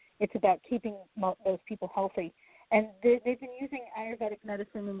 It's about keeping those people healthy. And they've been using Ayurvedic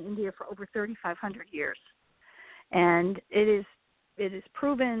medicine in India for over 3,500 years. And it is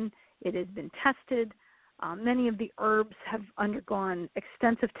proven, it has been tested. Many of the herbs have undergone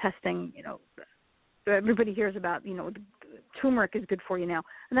extensive testing. Everybody hears about, turmeric is good for you now.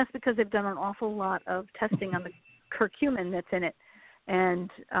 And that's because they've done an awful lot of testing on the curcumin that's in it. And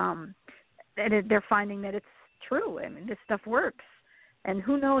they're finding that it's true. I mean, this stuff works. And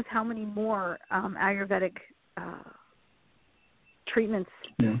who knows how many more Ayurvedic treatments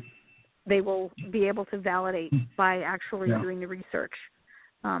they will be able to validate by actually doing the research.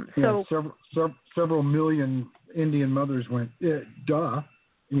 Several million Indian mothers went, duh,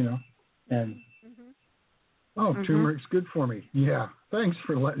 and turmeric's good for me. Yeah, thanks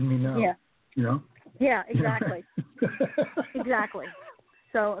for letting me know. Yeah. Yeah, exactly. Exactly.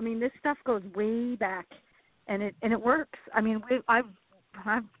 So, I mean, this stuff goes way back, and it works. I mean, I've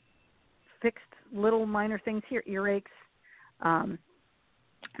fixed little minor things here, earaches,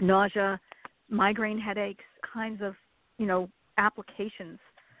 nausea, migraine headaches, kinds of, applications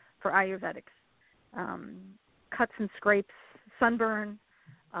for Ayurvedics, cuts and scrapes, sunburn.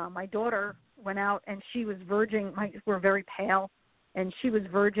 My daughter went out and she was verging, we're very pale, and she was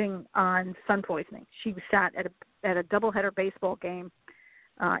verging on sun poisoning. She sat at a doubleheader baseball game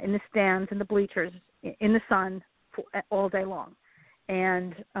in the stands, in the bleachers, in the sun all day long.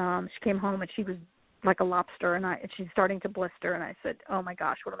 And she came home and she was like a lobster, and she's starting to blister. And I said, oh, my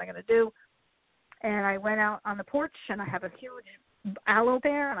gosh, what am I going to do? And I went out on the porch, and I have a huge aloe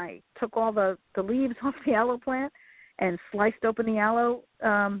there, and I took all the leaves off the aloe plant and sliced open the aloe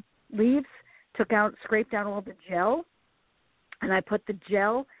leaves, scraped out all the gel, and I put the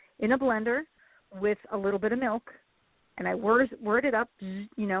gel in a blender with a little bit of milk, and I whirred it up,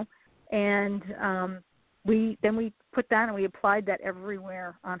 and we put that and we applied that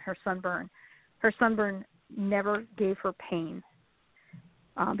everywhere on her sunburn. Her sunburn never gave her pain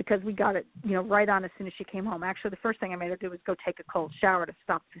because we got it, right on as soon as she came home. Actually, the first thing I made her do was go take a cold shower to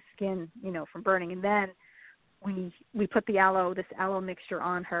stop the skin, from burning. And then we put this aloe mixture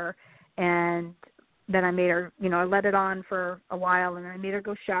on her, and then I made her, I let it on for a while, and I made her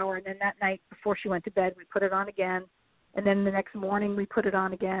go shower. And then that night before she went to bed, we put it on again. And then the next morning we put it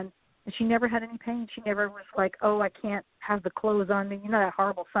on again. And she never had any pain. She never was like, oh, I can't have the clothes on me. That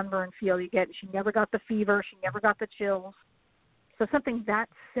horrible sunburn feel you get. She never got the fever. She never got the chills. So something that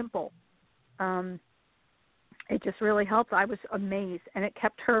simple, it just really helped. I was amazed, and it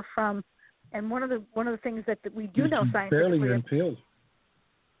kept her from. And one of the things that we do know scientifically. Barely even peeled.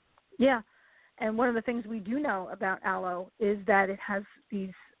 Yeah, and one of the things we do know about aloe is that it has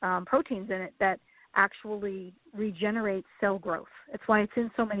these proteins in it that actually regenerate cell growth. It's why it's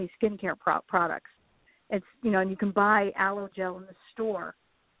in so many skincare products. It's, and you can buy aloe gel in the store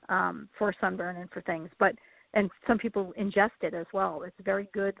for sunburn and for things. But and some people ingest it as well. It's very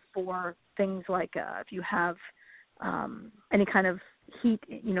good for things like if you have any kind of heat,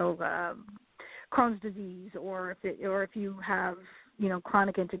 Crohn's disease, or if you have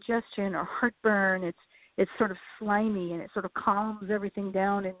chronic indigestion or heartburn. It's sort of slimy and it sort of calms everything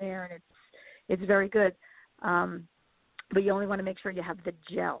down in there, and it's very good. But you only want to make sure you have the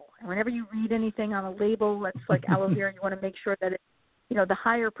gel. And whenever you read anything on a label that's like aloe vera, you want to make sure that it's, the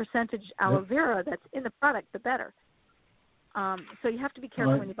higher percentage aloe vera that's in the product, the better. So you have to be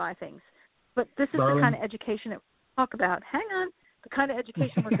careful when you buy things. But this is the kind of education that we talk about. Hang on. The kind of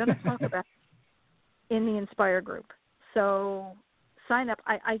education we're going to talk about in the Inspire group. So sign up.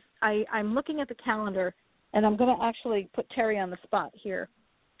 I'm looking at the calendar, and I'm going to actually put Terry on the spot here.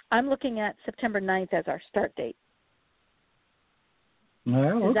 I'm looking at September 9th as our start date.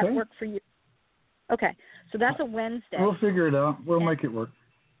 Well, Does that work for you? Okay, so that's a Wednesday. We'll figure it out. We'll make it work.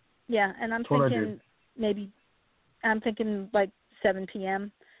 Yeah, and I'm thinking like 7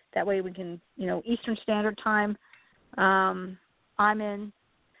 p.m. That way we can, Eastern Standard Time. I'm in.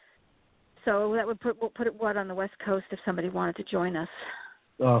 So that would we'll put it on the West Coast if somebody wanted to join us.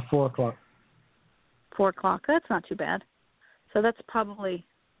 4 o'clock. 4 o'clock. That's not too bad. So that's probably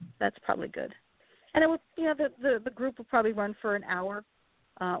good. And it will, the group will probably run for an hour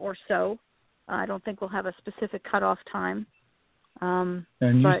or so. I don't think we'll have a specific cutoff time. And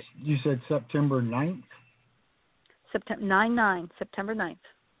you said September 9th? September 9th.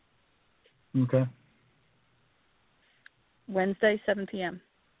 Okay. Wednesday, 7 p.m.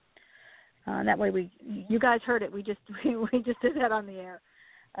 That way you guys heard it. We just did that on the air.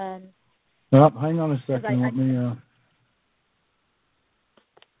 Hang on a second. Let me.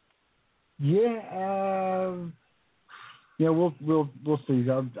 Yeah, we'll see.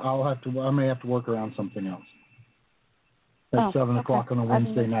 I may have to work around something else. At 7 o'clock on a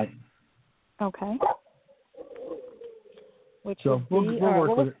Wednesday night. Okay. We'll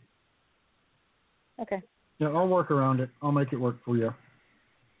work with it. Okay. Yeah, I'll work around it. I'll make it work for you.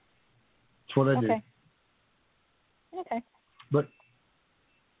 That's what I do. Okay. But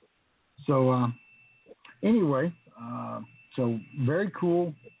so anyway, so very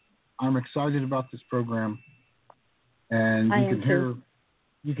cool. I'm excited about this program, and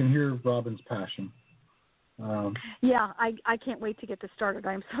you can hear Robin's passion. Yeah, I can't wait to get this started.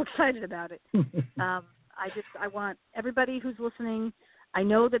 I'm so excited about it. I want everybody who's listening. I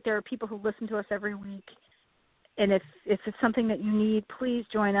know that there are people who listen to us every week, and if it's something that you need, please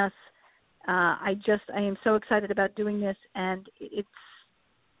join us. I am so excited about doing this, and it's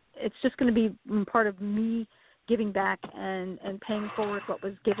just going to be part of me giving back and paying forward what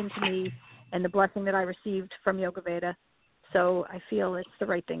was given to me and the blessing that I received from Ayurveda. So I feel it's the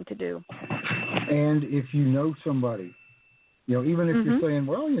right thing to do. And if you know somebody, even if you're saying,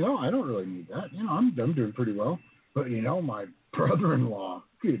 well, I don't really need that. I'm doing pretty well. But, my brother-in-law,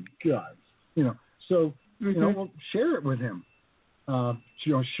 good God. So, well, share it with him.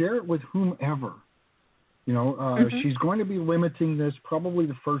 Share it with whomever. She's going to be limiting this. Probably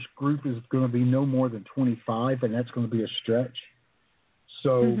the first group is going to be no more than 25, and that's going to be a stretch.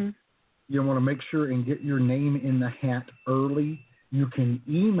 So you want to make sure and get your name in the hat early. You can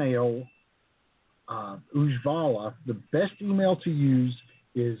email Ujjvala. The best email to use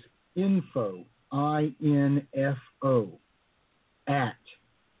is info, I-N-F-O, at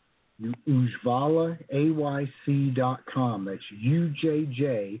UjjvalaAYC.com. That's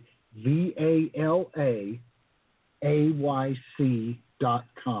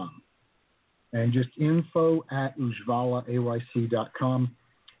UjjVALAAYC.com. And just info at UjjvalaAYC.com.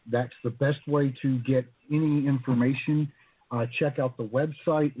 That's the best way to get any information. Check out the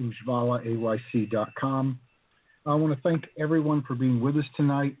website, UjjvalaAYC.com. I want to thank everyone for being with us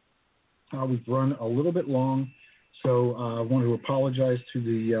tonight. We've run a little bit long, so I want to apologize to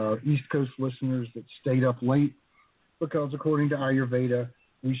the East Coast listeners that stayed up late, because according to Ayurveda,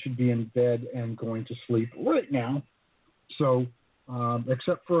 we should be in bed and going to sleep right now. So,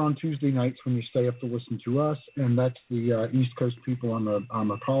 except for on Tuesday nights when you stay up to listen to us, and that's the East Coast people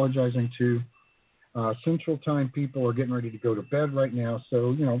I'm apologizing to. Central Time people are getting ready to go to bed right now,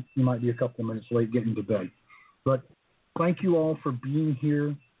 so, you might be a couple of minutes late getting to bed. But thank you all for being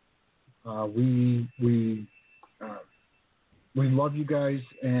here. We love you guys,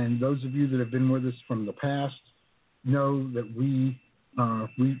 and those of you that have been with us from the past know that we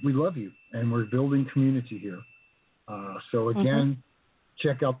love you, and we're building community here. So again,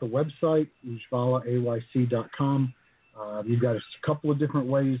 check out the website, UjjvalaAYC.com. You've got a couple of different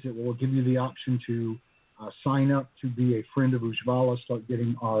ways that will give you the option to sign up to be a friend of Ujjvala, start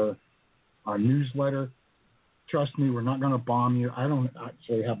getting our newsletter. Trust me, we're not going to bomb you. I don't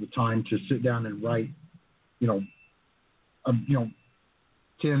actually have the time to sit down and write 10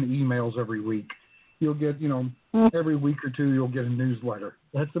 emails every week. You'll get, every week or two you'll get a newsletter.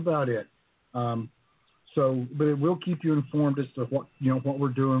 That's about it. But it will keep you informed as to what we're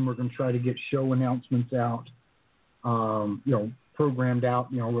doing. We're going to try to get show announcements out, programmed out,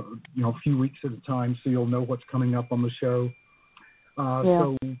 a few weeks at a time, so you'll know what's coming up on the show.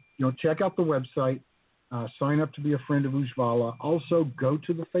 So, check out the website, sign up to be a friend of Ujjvala. Also, go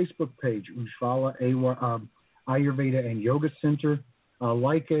to the Facebook page, Ujjvala Ayurveda and Yoga Center.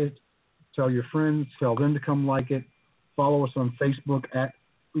 Like it, tell your friends, tell them to come like it. Follow us on Facebook at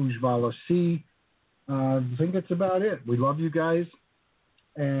Ujjvala YC. I think that's about it. We love you guys,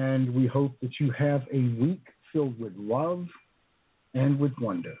 and we hope that you have a week filled with love and with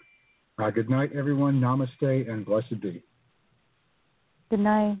wonder. Good night, everyone. Namaste, and blessed be. Good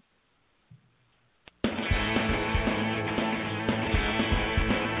night.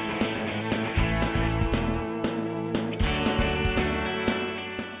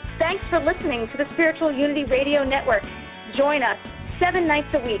 Thanks for listening to the Spiritual Unity Radio Network. Join us 7 nights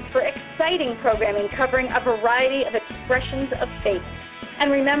a week for exciting programming covering a variety of expressions of faith.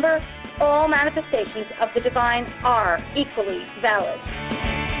 And remember, all manifestations of the divine are equally valid.